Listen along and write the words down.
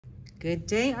Good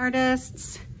day,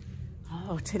 artists.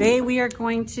 Oh, today we are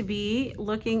going to be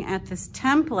looking at this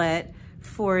template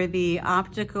for the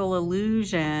Optical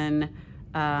Illusion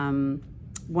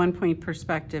 1-point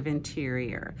perspective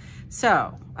interior.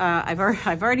 So I've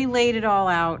already laid it all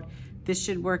out. This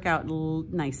should work out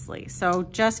nicely. So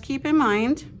just keep in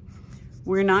mind,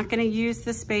 we're not going to use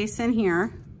the space in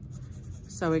here.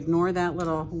 So ignore that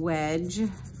little wedge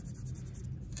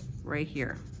right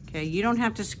here. Okay, you don't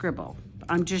have to scribble.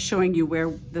 I'm just showing you where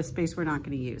the space we're not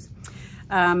going to use.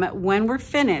 When we're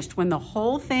finished, when the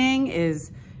whole thing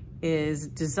is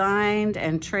designed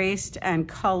and traced and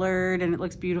colored and it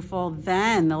looks beautiful,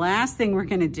 then the last thing we're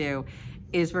going to do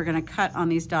is we're going to cut on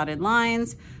these dotted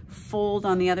lines, fold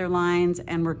on the other lines,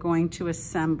 and we're going to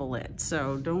assemble it.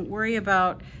 So don't worry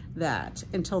about that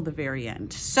until the very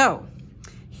end. So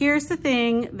here's the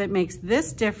thing that makes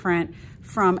this different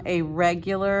from a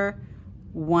regular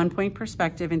 1-point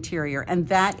perspective interior, and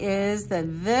that is that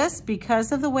this,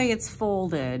 because of the way it's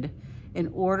folded,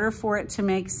 in order for it to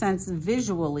make sense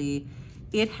visually,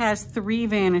 it has 3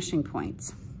 vanishing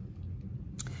points.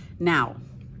 Now,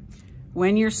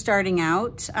 when you're starting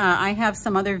out, I have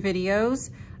some other videos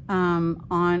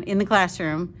in the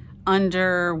classroom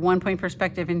under 1-point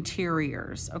perspective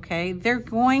interiors, okay? The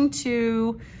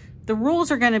rules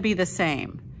are gonna be the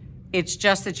same. It's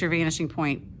just that your vanishing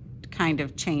point kind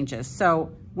of changes.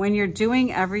 So when you're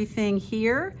doing everything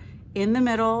here in the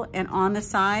middle and on the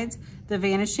sides, the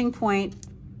vanishing point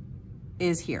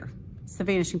is here. It's the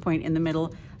vanishing point in the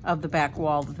middle of the back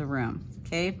wall of the room,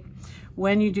 okay?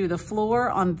 When you do the floor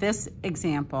on this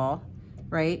example,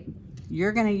 right,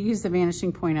 you're gonna use the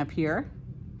vanishing point up here.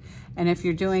 And if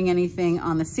you're doing anything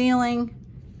on the ceiling,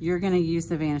 you're gonna use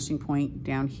the vanishing point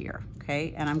down here,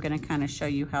 okay? And I'm gonna kind of show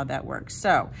you how that works.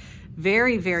 So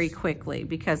very, very quickly,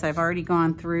 because I've already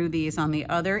gone through these on the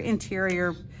other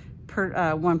interior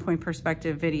 1-point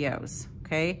perspective videos,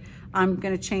 okay? I'm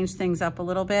gonna change things up a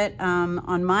little bit.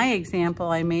 On my example,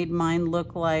 I made mine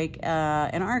look like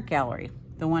an art gallery,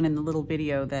 the one in the little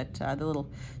video that, the little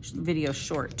video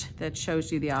short that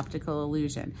shows you the optical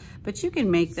illusion. But you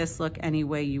can make this look any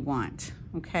way you want,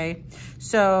 okay?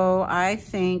 So I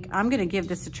think I'm gonna give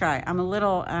this a try. I'm a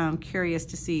little curious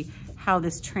to see how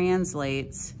this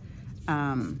translates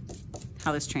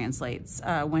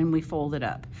when we fold it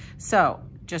up. So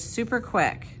just super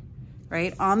quick,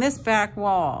 right? On this back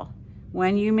wall,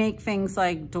 when you make things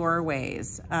like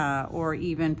doorways or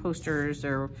even posters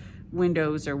or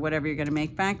windows or whatever you're gonna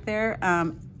make back there,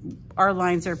 our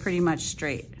lines are pretty much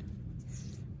straight,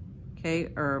 okay?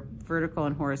 Or vertical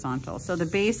and horizontal. So the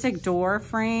basic door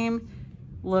frame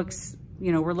looks,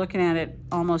 we're looking at it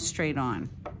almost straight on.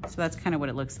 So that's kind of what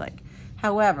it looks like.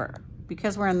 However,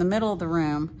 because we're in the middle of the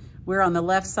room, we're on the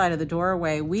left side of the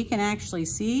doorway, we can actually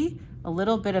see a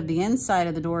little bit of the inside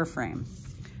of the door frame.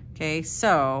 Okay,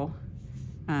 so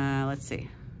let's see.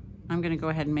 I'm gonna go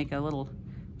ahead and make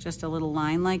just a little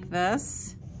line like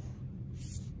this.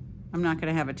 I'm not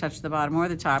gonna have it touch the bottom or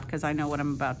the top because I know what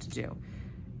I'm about to do.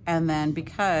 And then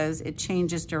because it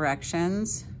changes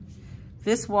directions,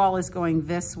 this wall is going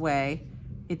this way,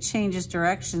 it changes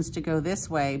directions to go this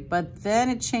way, but then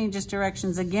it changes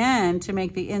directions again to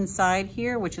make the inside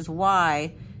here, which is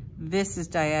why this is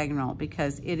diagonal,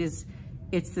 because it's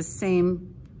the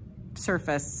same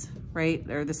surface, right?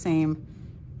 Or the same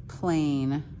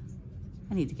plane.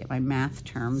 I need to get my math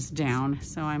terms down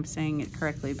so I'm saying it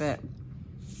correctly, but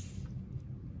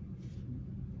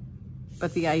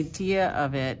the idea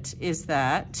of it is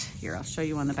that, here, I'll show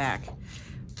you on the back.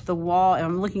 The wall, and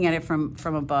I'm looking at it from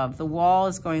above, the wall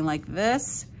is going like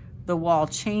this, the wall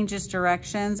changes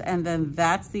directions, and then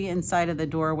that's the inside of the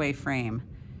doorway frame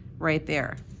right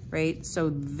there, right?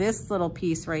 So this little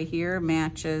piece right here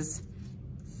matches,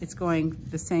 it's going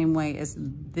the same way as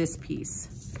this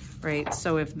piece, right?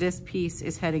 So if this piece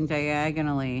is heading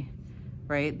diagonally,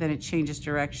 right, then it changes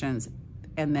directions,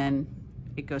 and then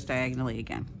it goes diagonally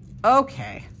again.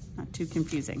 Okay, not too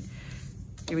confusing.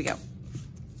 Here we go.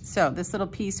 So this little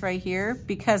piece right here,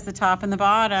 because the top and the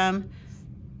bottom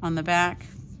on the back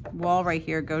wall right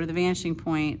here go to the vanishing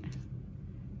point.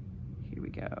 Here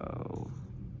we go.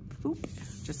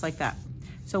 Boop, just like that.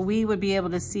 So we would be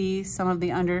able to see some of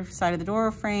the underside of the door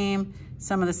frame,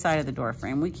 some of the side of the door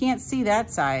frame. We can't see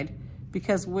that side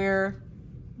because we're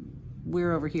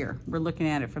over here. We're looking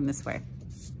at it from this way.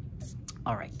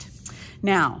 All right.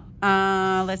 Now,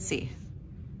 let's see.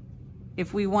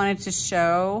 If we wanted to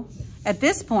show, at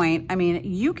this point, I mean,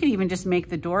 you could even just make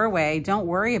the doorway. Don't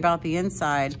worry about the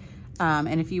inside.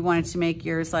 And if you wanted to make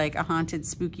yours like a haunted,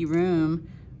 spooky room,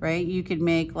 right? You could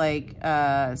make like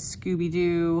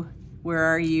Scooby-Doo where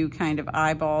are you kind of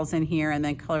eyeballs in here, and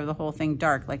then color the whole thing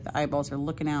dark, like the eyeballs are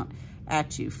looking out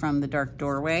at you from the dark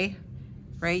doorway,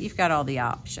 right? You've got all the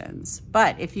options.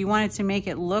 But if you wanted to make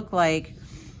it look like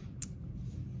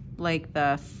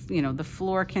the, you know, the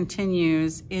floor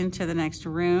continues into the next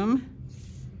room,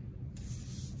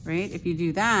 right? If you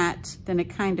do that, then it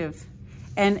kind of,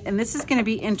 and this is gonna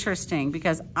be interesting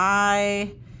because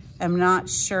I am not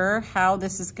sure how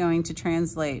this is going to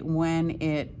translate when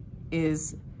it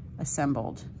is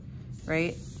assembled,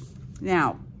 right?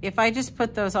 Now, if I just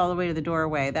put those all the way to the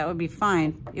doorway, that would be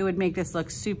fine. It would make this look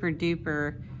super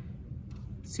duper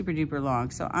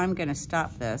long. So I'm gonna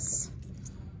stop this.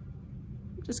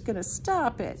 I'm just gonna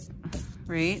stop it,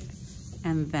 right?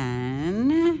 And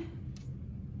then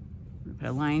put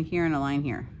a line here and a line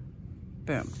here.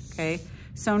 Boom, okay?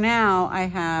 So now I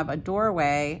have a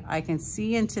doorway. I can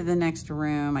see into the next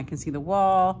room. I can see the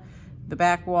wall, the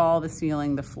back wall, the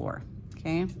ceiling, the floor,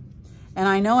 okay? And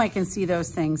I know I can see those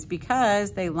things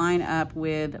because they line up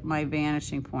with my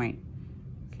vanishing point,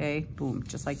 okay? Boom,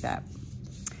 just like that.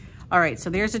 All right, so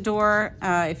there's a door.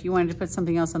 If you wanted to put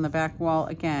something else on the back wall,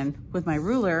 again, with my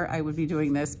ruler, I would be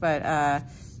doing this, but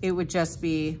it would just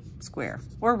be square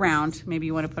or round. Maybe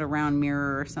you want to put a round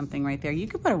mirror or something right there. You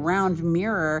could put a round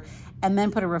mirror and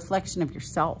then put a reflection of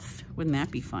yourself. Wouldn't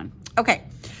that be fun? Okay,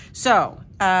 so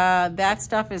that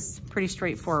stuff is pretty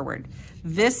straightforward.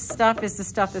 This stuff is the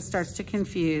stuff that starts to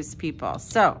confuse people.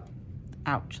 So,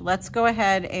 ouch. Let's go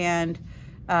ahead and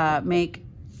make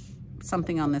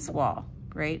something on this wall,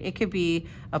 right? It could be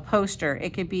a poster.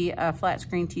 It could be a flat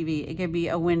screen TV. It could be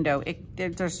a window.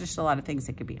 There's just a lot of things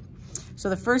it could be. So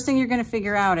the first thing you're gonna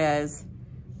figure out is,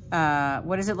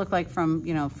 what does it look like from,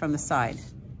 you know, from the side?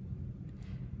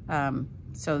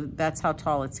 So that's how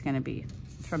tall it's gonna be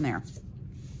from there.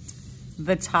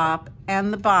 The top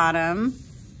and the bottom,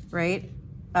 right?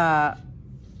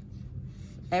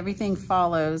 Everything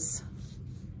follows,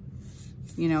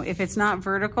 you know, if it's not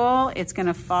vertical, it's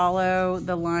gonna follow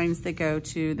the lines that go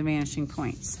to the vanishing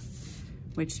points,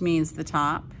 which means the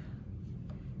top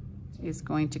is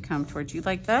going to come towards you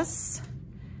like this.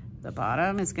 The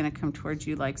bottom is gonna come towards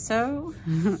you like so.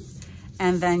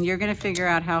 And then you're gonna figure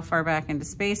out how far back into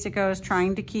space it goes,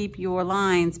 trying to keep your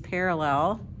lines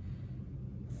parallel,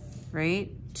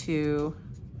 right, to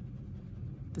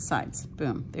the sides.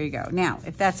 Boom, there you go. Now,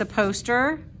 if that's a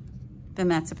poster, then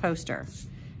that's a poster.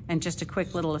 And just a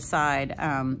quick little aside,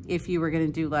 if you were gonna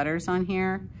do letters on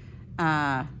here,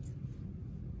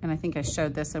 and I think I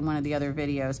showed this in one of the other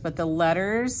videos, but the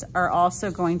letters are also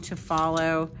going to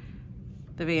follow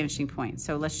the vanishing point.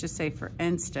 So let's just say, for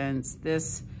instance,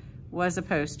 this was a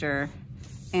poster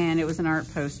and it was an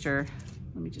art poster.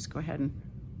 Let me just go ahead and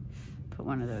put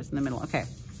one of those in the middle. Okay,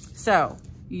 so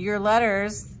your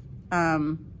letters,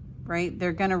 right,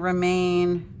 they're gonna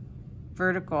remain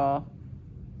vertical,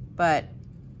 but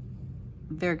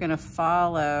they're gonna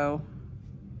follow,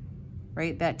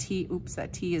 right, that T, oops,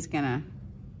 that T is gonna,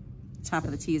 top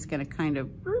of the T is gonna kind of,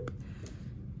 boop,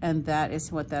 and that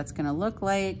is what that's gonna look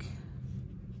like.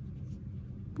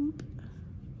 Boop.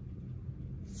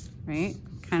 Right,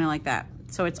 kind of like that.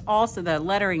 So it's also, the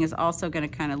lettering is also gonna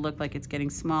kind of look like it's getting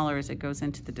smaller as it goes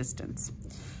into the distance.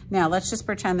 Now let's just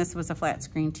pretend this was a flat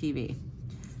screen TV,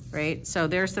 right? So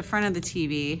there's the front of the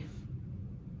TV,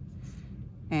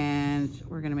 and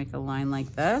we're gonna make a line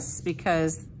like this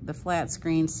because the flat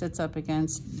screen sits up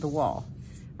against the wall,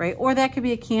 right? Or that could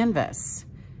be a canvas,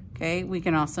 okay? We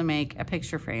can also make a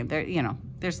picture frame. There, you know,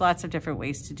 there's lots of different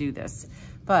ways to do this,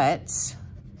 but,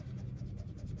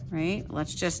 right,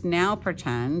 let's just now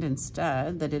pretend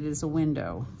instead that it is a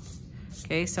window.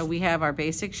 Okay, so we have our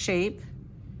basic shape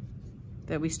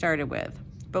that we started with,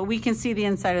 but we can see the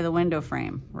inside of the window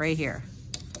frame right here,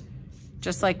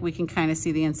 just like we can kind of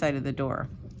see the inside of the door.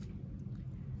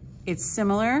 It's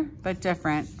similar, but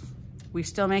different. We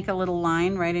still make a little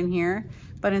line right in here,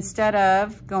 but instead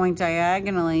of going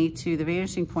diagonally to the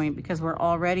vanishing point, because we're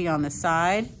already on the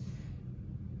side,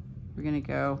 we're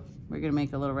gonna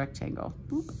make a little rectangle.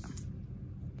 Boop.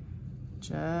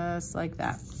 Just like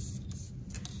that.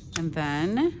 And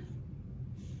then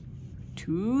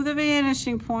to the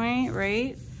vanishing point,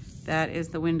 right? That is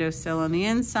the windowsill on the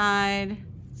inside,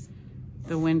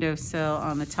 the windowsill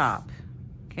on the top,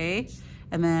 okay?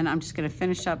 And then I'm just gonna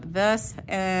finish up this,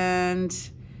 and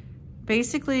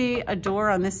basically a door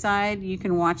on this side, you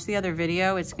can watch the other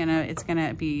video, it's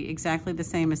gonna be exactly the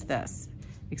same as this,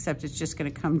 except it's just gonna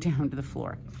come down to the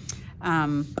floor.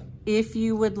 If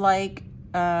you would like,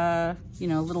 you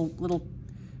know,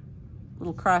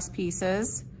 little cross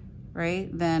pieces, right?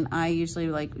 Then I usually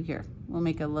like, here, we'll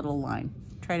make a little line.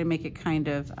 Try to make it kind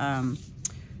of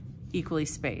equally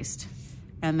spaced.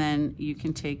 And then you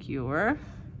can take your,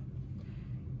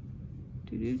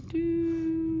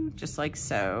 just like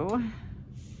so.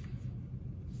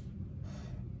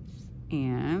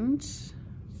 And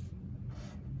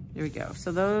there we go.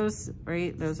 So those,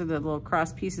 right, those are the little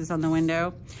cross pieces on the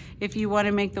window. If you want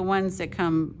to make the ones that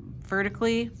come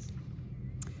vertically,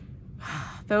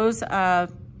 those,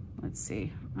 let's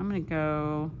see, I'm gonna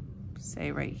go,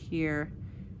 say right here,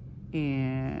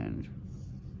 and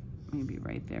maybe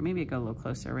right there. Maybe go a little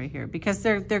closer right here, because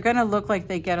they're gonna look like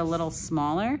they get a little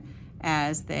smaller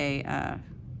as they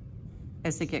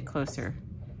get closer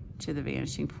to the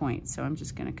vanishing point. So I'm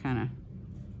just gonna kind of,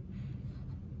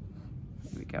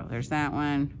 there we go, there's that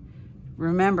one.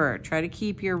 Remember, try to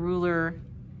keep your ruler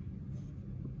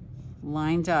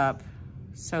lined up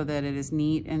so that it is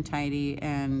neat and tidy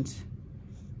and,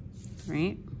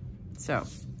 right? So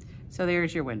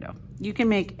there's your window. You can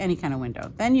make any kind of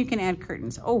window. Then you can add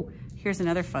curtains. Oh, here's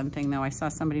another fun thing though. I saw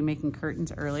somebody making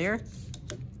curtains earlier.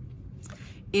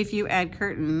 If you add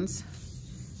curtains,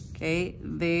 okay,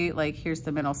 they like, here's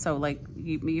the middle. So like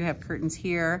you have curtains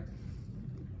here,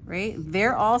 right?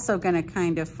 They're also gonna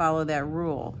kind of follow that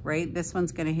rule, right? This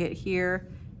one's gonna hit here,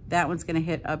 that one's gonna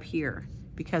hit up here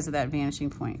because of that vanishing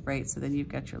point, right? So then you've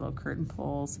got your little curtain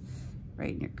pulls,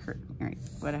 right? And your curtain, right?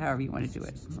 However you want to do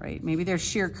it, right? Maybe they're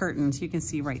sheer curtains. You can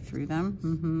see right through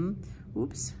them.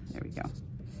 Oops, there we go.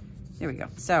 There we go.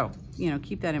 So, you know,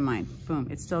 keep that in mind. Boom,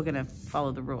 it's still gonna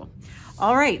follow the rule.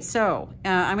 All right, so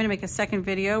I'm gonna make a second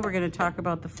video. We're gonna talk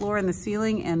about the floor and the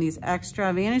ceiling and these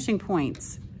extra vanishing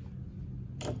points.